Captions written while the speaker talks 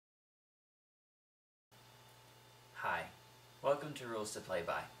welcome to Rules to Play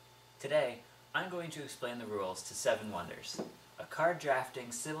By. Today, I'm going to explain the rules to Seven Wonders, a card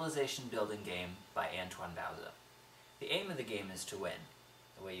drafting civilization building game by Antione Bauza. The aim of the game is to win.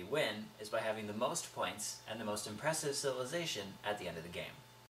 The way you win is by having the most points and the most impressive civilization at the end of the game.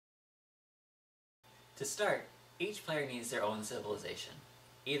 To start, each player needs their own civilization.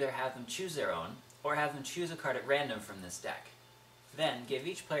 Either have them choose their own, or have them choose a card at random from this deck. Then give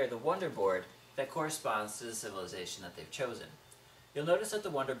each player the wonder board that corresponds to the civilization that they've chosen. You'll notice that the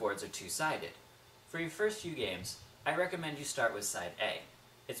wonder boards are two-sided. For your first few games, I recommend you start with side A.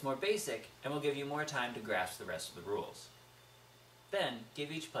 It's more basic and will give you more time to grasp the rest of the rules. Then, give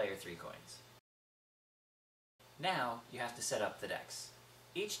each player 3 coins. Now, you have to set up the decks.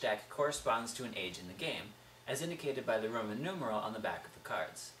 Each deck corresponds to an age in the game, as indicated by the Roman numeral on the back of the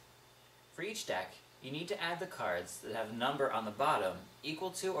cards. For each deck, you need to add the cards that have a number on the bottom equal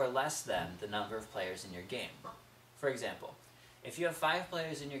to or less than the number of players in your game. For example, if you have 5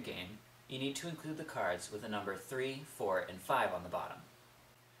 players in your game, you need to include the cards with the number 3, 4, and 5 on the bottom.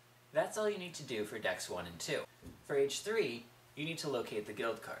 That's all you need to do for decks 1 and 2. For age 3, you need to locate the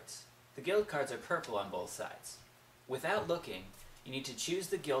guild cards. The guild cards are purple on both sides. Without looking, you need to choose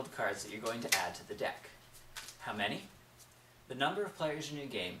the guild cards that you're going to add to the deck. How many? The number of players in your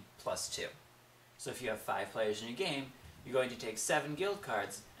game plus 2. So if you have 5 players in your game, you're going to take 7 guild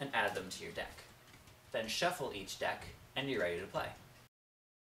cards and add them to your deck. Then shuffle each deck, and you're ready to play.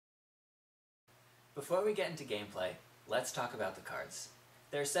 Before we get into gameplay, let's talk about the cards.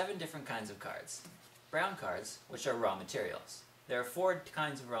 There are 7 different kinds of cards. Brown cards, which are raw materials. There are 4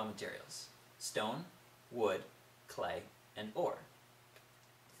 kinds of raw materials: stone, wood, clay, and ore.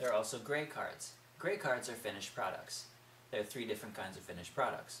 There are also gray cards. Gray cards are finished products. There are 3 different kinds of finished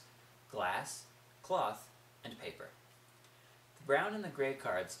products: glass, cloth, and paper. The brown and the gray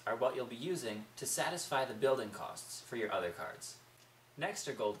cards are what you'll be using to satisfy the building costs for your other cards. Next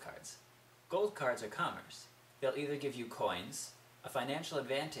are gold cards. Gold cards are commerce. They'll either give you coins, a financial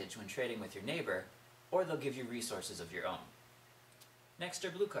advantage when trading with your neighbor, or they'll give you resources of your own. Next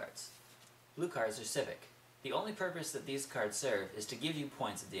are blue cards. Blue cards are civic. The only purpose that these cards serve is to give you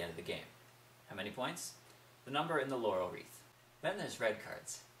points at the end of the game. How many points? The number in the laurel wreath. Then there's red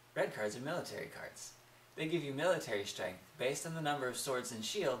cards. Red cards are military cards. They give you military strength based on the number of swords and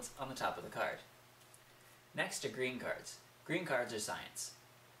shields on the top of the card. Next are green cards. Green cards are science.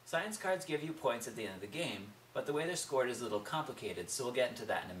 Science cards give you points at the end of the game, but the way they're scored is a little complicated, so we'll get into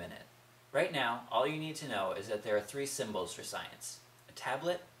that in a minute. Right now, all you need to know is that there are 3 symbols for science: a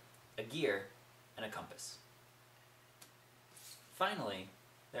tablet, a gear, and a compass. Finally,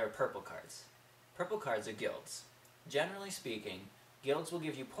 there are purple cards. Purple cards are guilds. Generally speaking, guilds will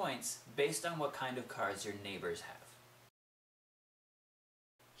give you points based on what kind of cards your neighbors have.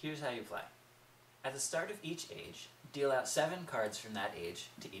 Here's how you play. At the start of each age, deal out 7 cards from that age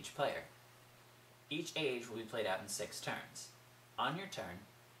to each player. Each age will be played out in 6 turns. On your turn,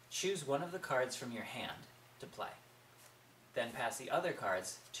 choose one of the cards from your hand to play. Then pass the other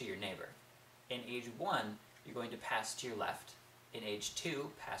cards to your neighbor. In age 1, you're going to pass to your left. In age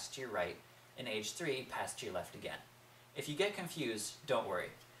 2, pass to your right. In age 3, pass to your left again. If you get confused, don't worry.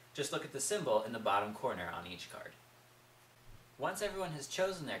 Just look at the symbol in the bottom corner on each card. Once everyone has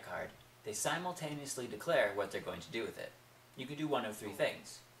chosen their card, they simultaneously declare what they're going to do with it. You can do one of 3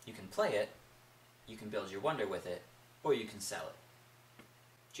 things. You can play it, you can build your wonder with it, or you can sell it.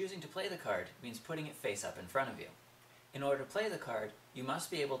 Choosing to play the card means putting it face up in front of you. In order to play the card, you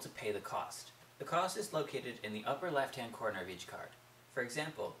must be able to pay the cost. The cost is located in the upper left-hand corner of each card. For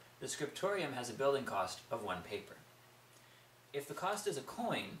example, the scriptorium has a building cost of 1 paper. If the cost is a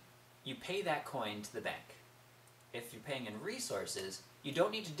coin, you pay that coin to the bank. If you're paying in resources, you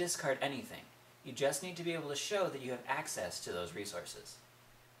don't need to discard anything. You just need to be able to show that you have access to those resources.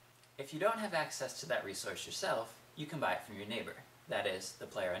 If you don't have access to that resource yourself, you can buy it from your neighbor. That is, the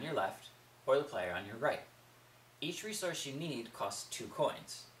player on your left, or the player on your right. Each resource you need costs 2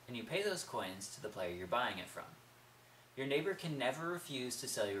 coins, and you pay those coins to the player you're buying it from. Your neighbor can never refuse to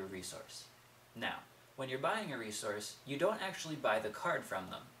sell you a resource. Now, when you're buying a resource, you don't actually buy the card from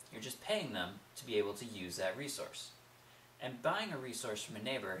them. You're just paying them to be able to use that resource. And buying a resource from a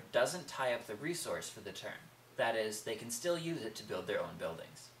neighbor doesn't tie up the resource for the turn. That is, they can still use it to build their own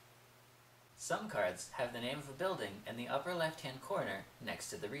buildings. Some cards have the name of a building in the upper left-hand corner next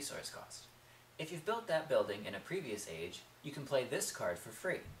to the resource cost. If you've built that building in a previous age, you can play this card for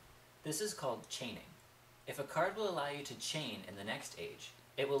free. This is called chaining. If a card will allow you to chain in the next age,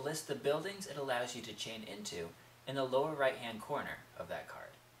 it will list the buildings it allows you to chain into in the lower right-hand corner of that card.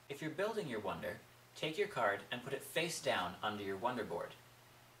 If you're building your wonder, take your card and put it face down under your wonder board.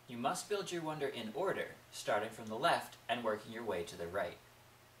 You must build your wonder in order, starting from the left and working your way to the right.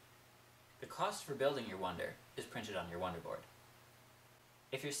 The cost for building your wonder is printed on your wonder board.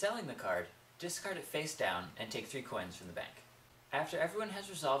 If you're selling the card, discard it face down and take 3 coins from the bank. After everyone has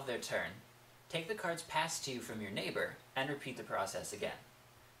resolved their turn, take the cards passed to you from your neighbor and repeat the process again.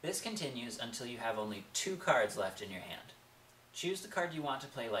 This continues until you have only 2 cards left in your hand. Choose the card you want to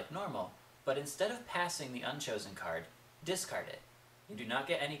play like normal, but instead of passing the unchosen card, discard it. You do not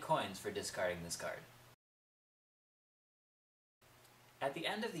get any coins for discarding this card. At the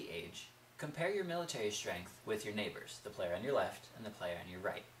end of the age, compare your military strength with your neighbors, the player on your left and the player on your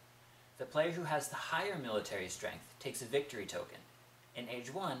right. The player who has the higher military strength takes a victory token. In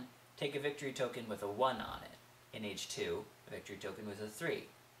Age 1, take a victory token with a 1 on it. In Age 2, a victory token with a 3.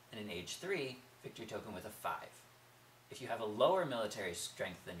 And in Age 3, victory token with a 5. If you have a lower military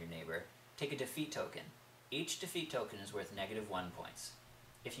strength than your neighbor, take a defeat token. Each defeat token is worth -1 points.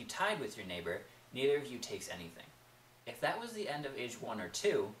 If you tied with your neighbor, neither of you takes anything. If that was the end of Age 1 or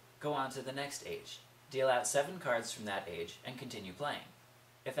 2, go on to the next age. Deal out 7 cards from that age and continue playing.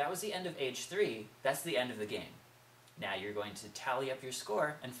 If that was the end of Age 3, that's the end of the game. Now you're going to tally up your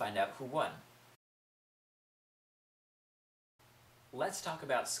score and find out who won. Let's talk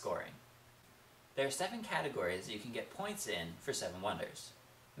about scoring. There are 7 categories you can get points in for 7 wonders.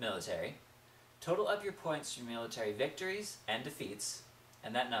 Military. Total up your points from military victories and defeats,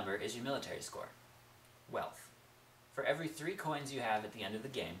 and that number is your military score. Wealth. For every 3 coins you have at the end of the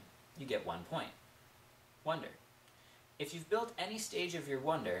game, you get 1 point. Wonder. If you've built any stage of your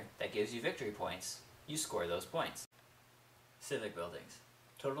wonder that gives you victory points, you score those points. Civic buildings.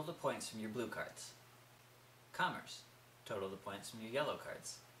 Total the points from your blue cards. Commerce. Total the points from your yellow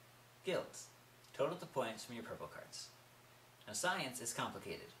cards. Guilds. Total the points from your purple cards. Now science is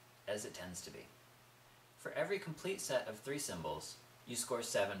complicated, as it tends to be. For every complete set of 3 symbols, you score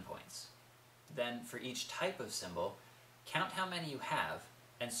 7 points. Then, for each type of symbol, count how many you have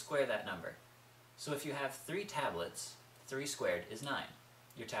and square that number. So if you have 3 tablets, 3 squared is 9.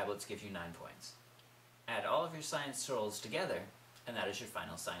 Your tablets give you 9 points. Add all of your science totals together, and that is your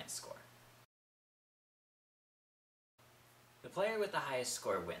final science score. The player with the highest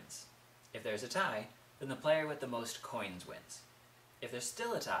score wins. If there's a tie, then the player with the most coins wins. If there's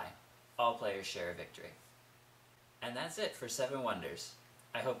still a tie, all players share a victory. And that's it for 7 Wonders.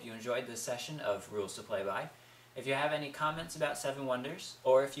 I hope you enjoyed this session of Rules to Play By. If you have any comments about 7 Wonders,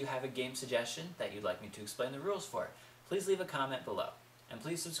 or if you have a game suggestion that you'd like me to explain the rules for, please leave a comment below. And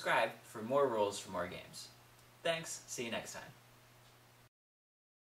please subscribe for more rules for more games. Thanks, see you next time.